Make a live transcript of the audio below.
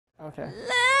Okay.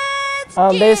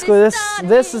 Basically,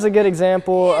 this is a good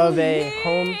example of a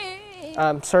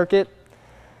home circuit.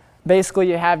 Basically,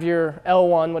 you have your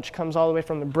L1, which comes all the way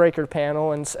from the breaker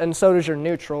panel, and so does your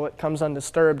neutral. It comes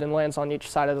undisturbed and lands on each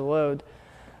side of the load.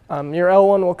 Your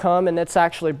L1 will come, and it's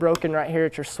actually broken right here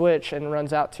at your switch and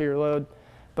runs out to your load.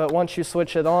 But once you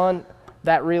switch it on,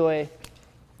 that relay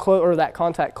or that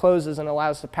contact closes and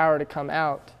allows the power to come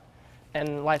out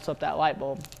and lights up that light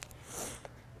bulb.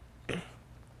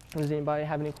 Does anybody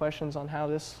have any questions on how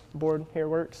this board here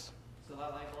works? So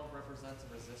that light bulb represents a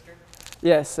resistor?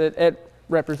 Yes, it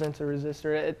represents a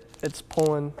resistor. It's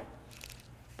pulling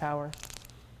power.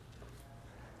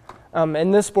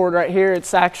 And this board right here,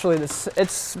 it's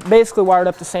basically wired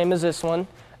up the same as this one.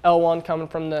 L1 coming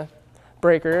from the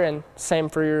breaker, and same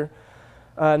for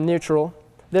your neutral.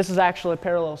 This is actually a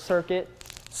parallel circuit,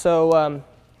 so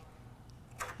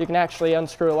you can actually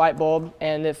unscrew a light bulb,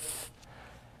 and if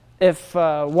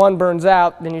one burns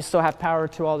out, then you still have power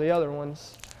to all the other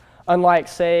ones. Unlike,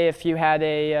 say, if you had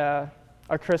a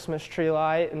Christmas tree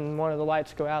light and one of the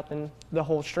lights go out, then the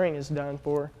whole string is done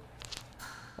for.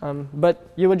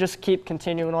 But you would just keep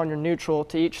continuing on your neutral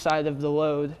to each side of the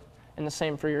load, and the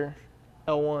same for your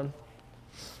L1.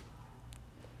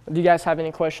 Do you guys have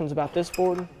any questions about this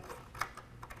board?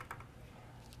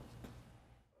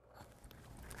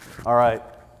 All right,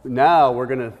 now we're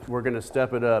gonna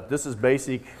step it up. This is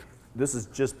basic. This is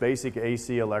just basic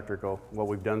AC electrical, what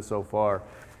we've done so far.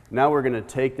 Now we're gonna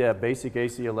take that basic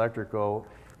AC electrical,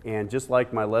 and just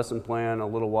like my lesson plan a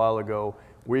little while ago,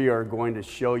 we are going to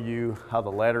show you how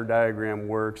the ladder diagram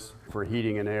works for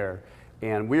heating and air.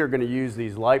 And we are gonna use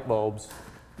these light bulbs,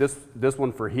 this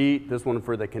one for heat, this one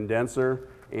for the condenser,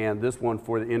 and this one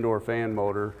for the indoor fan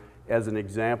motor as an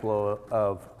example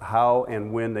of how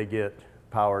and when they get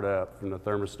powered up from the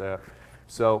thermostat.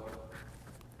 So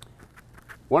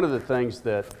one of the things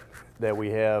that we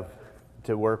have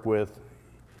to work with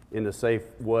in a safe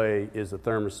way is the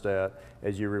thermostat,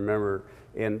 as you remember.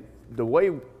 And the way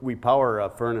we power a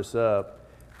furnace up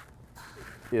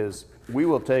is we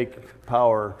will take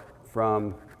power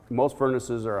from, most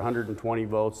furnaces are 120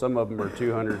 volts, some of them are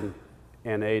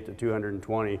 208 to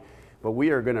 220, but we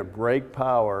are gonna break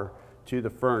power to the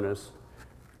furnace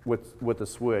with the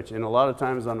switch. And a lot of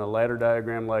times on a ladder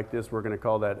diagram like this, we're gonna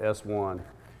call that S1.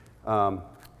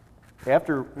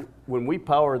 When we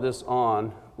power this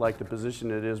on, like the position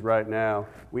it is right now,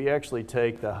 we actually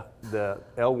take the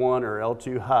L1 or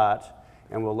L2 hot,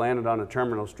 and we'll land it on a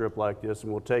terminal strip like this,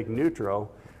 and we'll take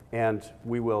neutral, and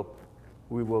we will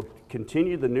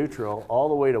continue the neutral all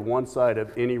the way to one side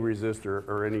of any resistor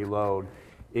or any load,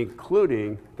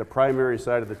 including the primary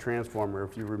side of the transformer,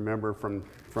 if you remember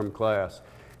from class.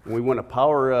 And we want to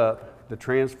power up the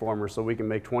transformer so we can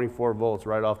make 24 volts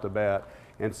right off the bat.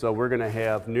 And so we're going to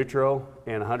have neutral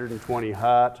and 120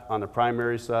 hot on the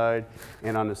primary side,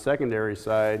 and on the secondary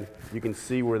side, you can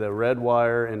see where the red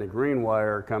wire and the green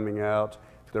wire are coming out.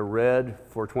 The red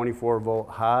for 24 volt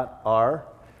hot are,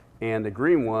 and the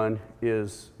green one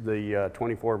is the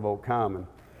 24 volt common.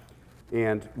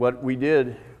 And what we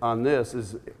did on this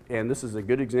is, and this is a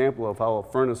good example of how a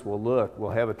furnace will look, we'll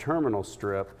have a terminal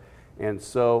strip. And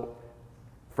so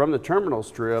from the terminal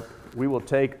strip, we will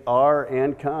take R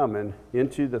and common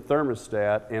into the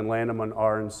thermostat and land them on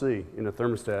R and C in the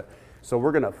thermostat. So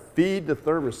we're going to feed the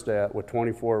thermostat with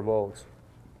 24 volts.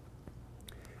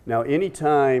 Now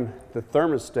anytime the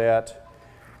thermostat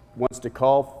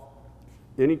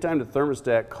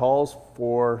calls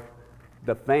for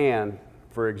the fan,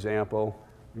 for example,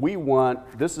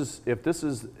 if this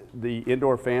is the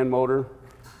indoor fan motor,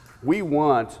 we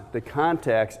want the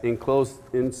contacts enclosed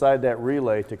inside that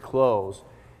relay to close.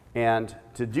 And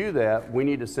to do that, we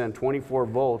need to send 24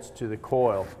 volts to the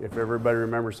coil. If everybody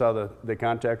remembers how the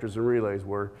contactors and relays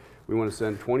were, we want to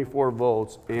send 24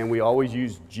 volts, and we always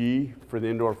use G for the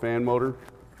indoor fan motor.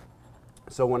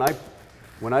 So when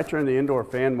I turned the indoor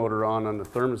fan motor on the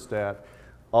thermostat,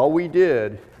 all we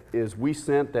did is we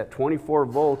sent that 24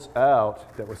 volts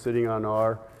out that was sitting on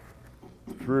R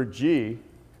through G,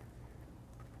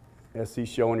 as he's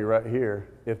showing you right here.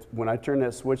 When I turn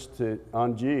that switch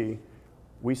on G,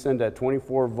 we send that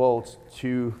 24 volts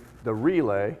to the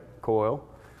relay coil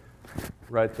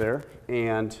right there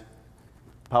and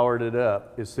powered it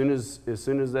up. As soon as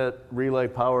that relay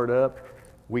powered up,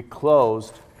 we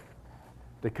closed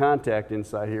the contact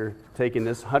inside here, taking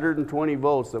this 120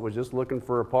 volts that was just looking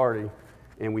for a party,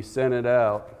 and we sent it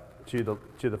out to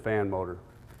the fan motor.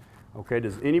 Okay,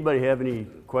 does anybody have any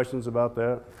questions about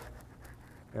that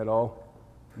at all?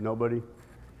 Nobody?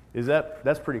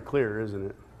 That's pretty clear, isn't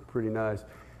it? Pretty nice.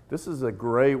 This is a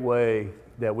great way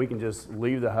that we can just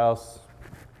leave the house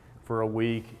for a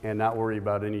week and not worry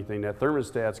about anything. That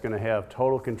thermostat's going to have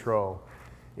total control.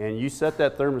 And you set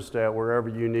that thermostat wherever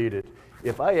you need it.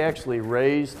 If I actually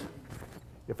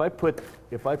if I put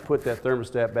that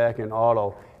thermostat back in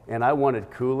auto and I wanted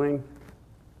cooling,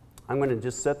 I'm going to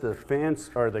just set the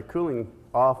fans or the cooling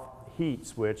off heat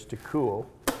switch to cool.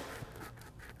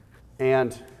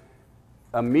 And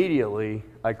immediately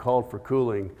I called for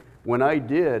cooling. When I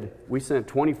did, we sent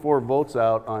 24 volts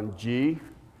out on G,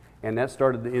 and that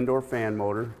started the indoor fan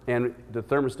motor. And the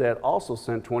thermostat also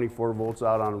sent 24 volts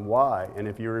out on Y. And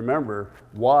if you remember,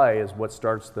 Y is what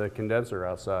starts the condenser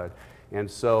outside. And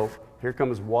so here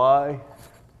comes Y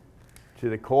to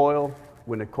the coil.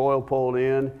 When the coil pulled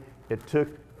in, it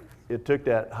took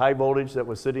that high voltage that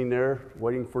was sitting there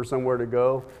waiting for somewhere to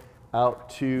go out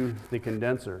to the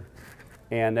condenser.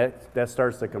 And that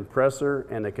starts the compressor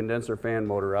and the condenser fan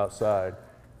motor outside.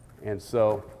 And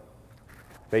so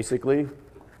basically,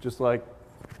 just like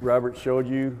Robert showed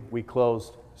you, we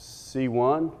closed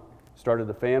C1, started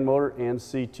the fan motor, and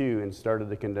C2 and started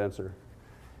the condenser.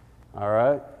 All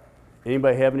right?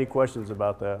 Anybody have any questions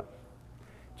about that?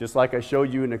 Just like I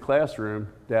showed you in the classroom,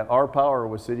 that our power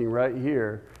was sitting right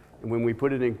here, and when we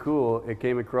put it in cool, it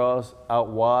came across out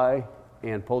Y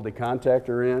and pulled the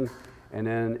contactor in, and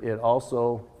then it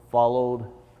also followed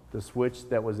the switch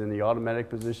that was in the automatic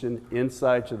position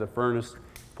inside to the furnace,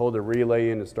 pulled the relay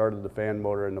in and started the fan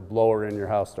motor, and the blower in your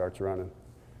house starts running.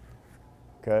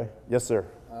 Okay? Yes, sir?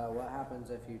 What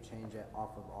happens if you change it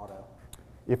off of auto?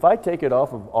 If I take it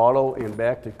off of auto and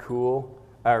back to cool,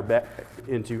 or back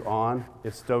into on,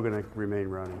 it's still going to remain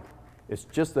running. It's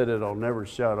just that it'll never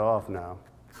shut off now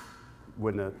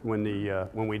when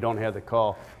we don't have the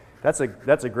call. That's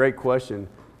a great question.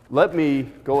 Let me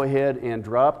go ahead and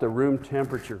drop the room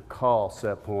temperature call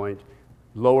set point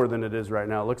lower than it is right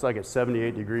now. It looks like it's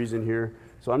 78 degrees in here.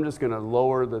 So I'm just going to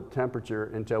lower the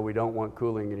temperature until we don't want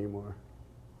cooling anymore.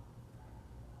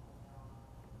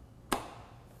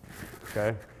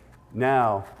 Okay.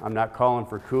 Now I'm not calling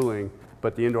for cooling,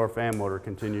 but the indoor fan motor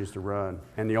continues to run.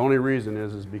 And the only reason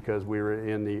is because we were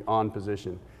in the on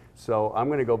position. So I'm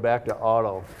going to go back to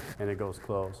auto, and it goes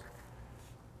closed.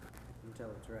 Until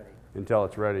it's ready. Until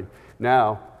it's ready.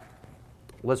 Now,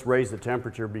 let's raise the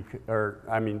temperature,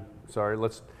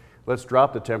 let's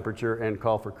drop the temperature and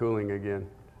call for cooling again.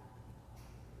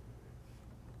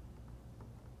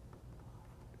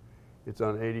 It's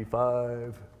on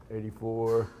 85,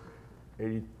 84,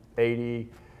 80.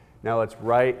 Now it's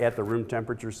right at the room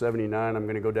temperature, 79. I'm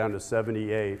going to go down to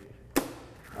 78.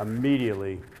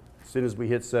 Immediately, as soon as we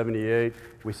hit 78,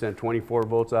 we sent 24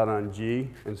 volts out on G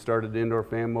and started the indoor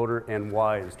fan motor, and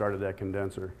Y and started that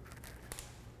condenser.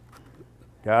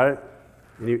 Got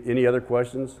it? Any other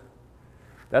questions?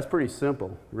 That's pretty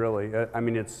simple, really. I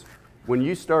mean, it's when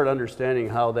you start understanding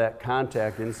how that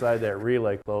contact inside that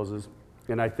relay closes,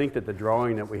 and I think that the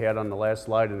drawing that we had on the last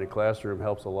slide in the classroom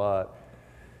helps a lot.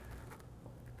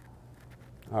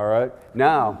 All right,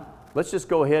 now let's just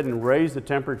go ahead and raise the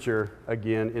temperature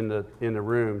again in the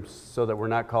room so that we're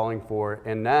not calling for it.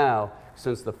 And now,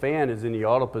 since the fan is in the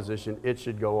auto position, it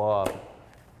should go off.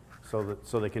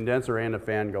 So the condenser and the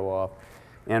fan go off.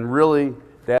 And really,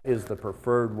 that is the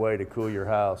preferred way to cool your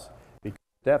house. Because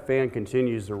if that fan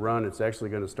continues to run, it's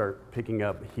actually going to start picking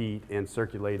up heat and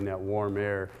circulating that warm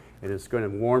air. And it's going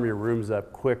to warm your rooms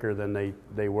up quicker than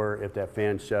they were if that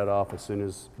fan shut off as soon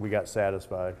as we got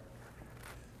satisfied.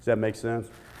 Does that make sense?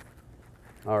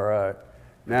 All right.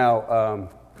 Now,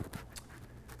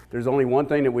 there's only one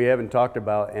thing that we haven't talked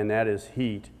about, and that is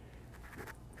heat.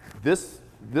 This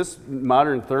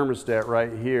modern thermostat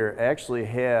right here actually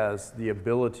has the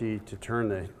ability to turn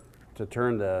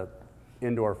the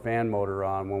indoor fan motor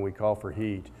on when we call for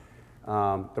heat.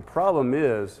 The problem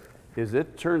is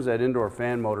it turns that indoor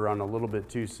fan motor on a little bit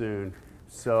too soon.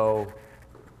 So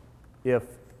if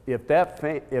that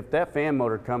fan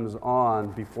motor comes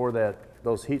on before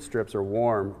those heat strips are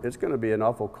warm, it's going to be an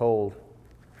awful cold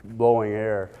blowing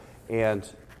air. And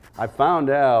I found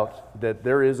out that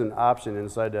there is an option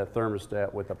inside that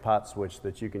thermostat with a pot switch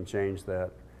that you can change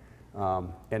that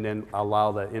and then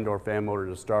allow that indoor fan motor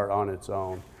to start on its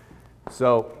own.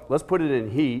 So let's put it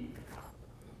in heat.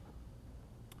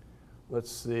 Let's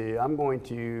see, I'm going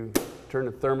to turn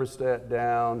the thermostat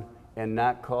down and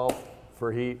not call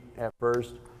for heat at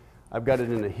first. I've got it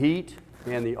in the heat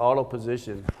and the auto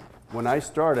position. When I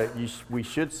start it, we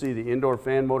should see the indoor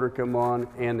fan motor come on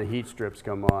and the heat strips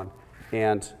come on.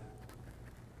 And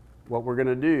what we're going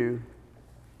to do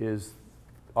is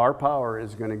our power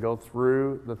is going to go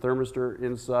through the thermistor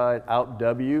inside, out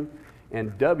W,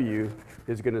 and W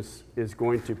is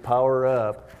going to power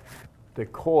up the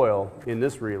coil in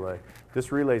this relay.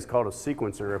 This relay is called a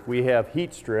sequencer. If we have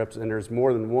heat strips and there's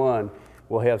more than one,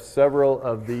 we'll have several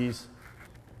of these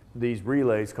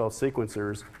relays called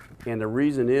sequencers. And the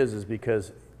reason is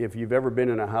because if you've ever been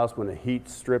in a house when a heat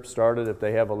strip started, if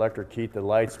they have electric heat, the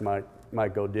lights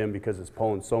might go dim because it's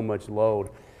pulling so much load.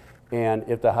 And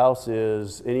if the house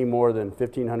is any more than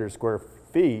 1,500 square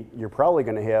feet, you're probably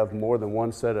going to have more than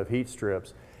one set of heat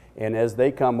strips. And as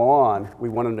they come on, we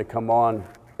want them to come on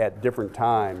at different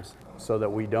times so that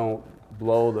we don't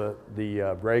blow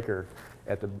the breaker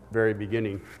at the very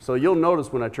beginning. So you'll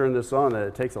notice when I turn this on that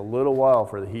it takes a little while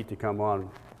for the heat to come on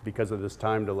because of this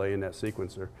time delay in that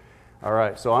sequencer. All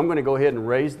right, so I'm going to go ahead and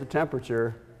raise the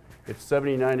temperature. It's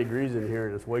 79 degrees in here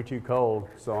and it's way too cold,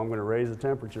 so I'm going to raise the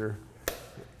temperature.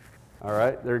 All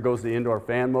right, there goes the indoor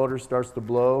fan motor, starts to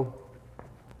blow.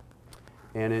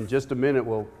 And in just a minute,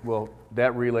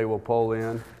 that relay will pull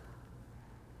in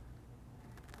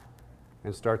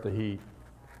and start the heat.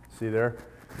 See there?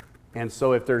 And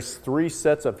so if there's 3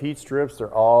 sets of heat strips,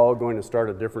 they're all going to start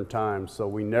at different times, so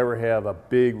we never have a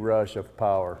big rush of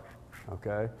power,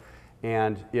 okay?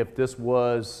 And if this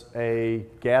was a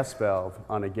gas valve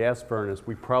on a gas furnace,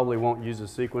 we probably won't use a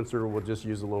sequencer, we'll just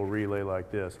use a little relay like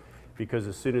this. Because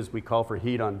as soon as we call for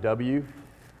heat on W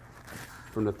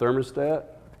from the thermostat,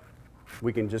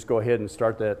 we can just go ahead and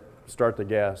start the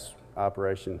gas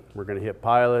operation. We're going to hit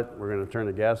pilot, we're going to turn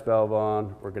the gas valve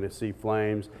on, we're going to see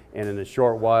flames, and in a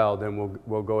short while then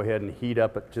we'll go ahead and heat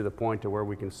up to the point to where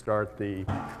we can start the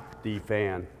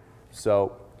fan.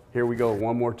 So here we go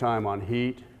one more time on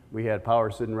heat. We had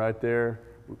power sitting right there.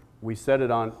 We set the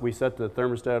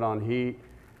thermostat on heat.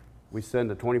 We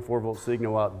send a 24-volt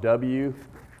signal out W,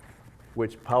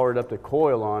 which powered up the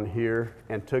coil on here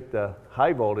and took the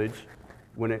high voltage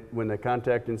when the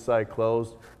contact inside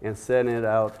closed and sent it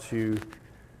out to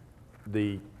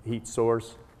the heat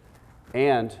source.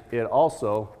 And it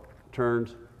also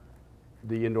turned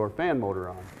the indoor fan motor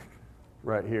on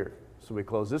right here. So we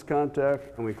close this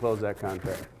contact and we close that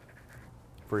contact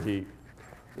for heat.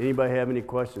 Anybody have any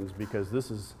questions? Because this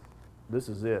is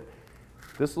it.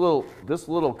 This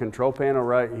little control panel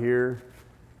right here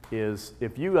is,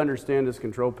 if you understand this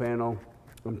control panel,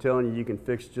 I'm telling you, you can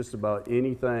fix just about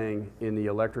anything in the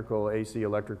AC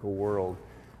electrical world.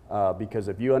 Because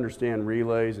if you understand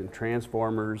relays and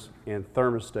transformers and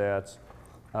thermostats,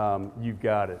 you've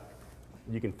got it.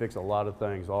 You can fix a lot of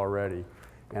things already.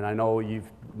 And I know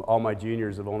all my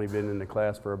juniors have only been in the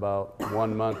class for about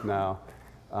 1 month now.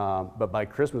 But by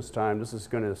Christmas time, this is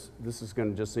going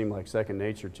to just seem like second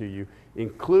nature to you,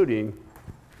 including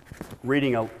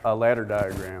reading a ladder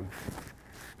diagram.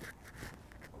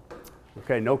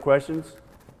 Okay, no questions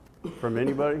from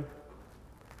anybody?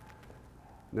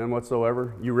 None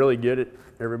whatsoever? You really get it?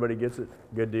 Everybody gets it?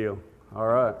 Good deal. All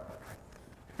right.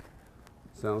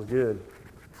 Sounds good.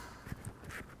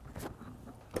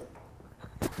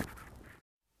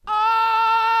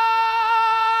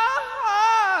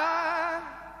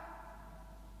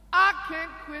 I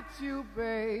can't quit you,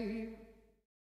 babe.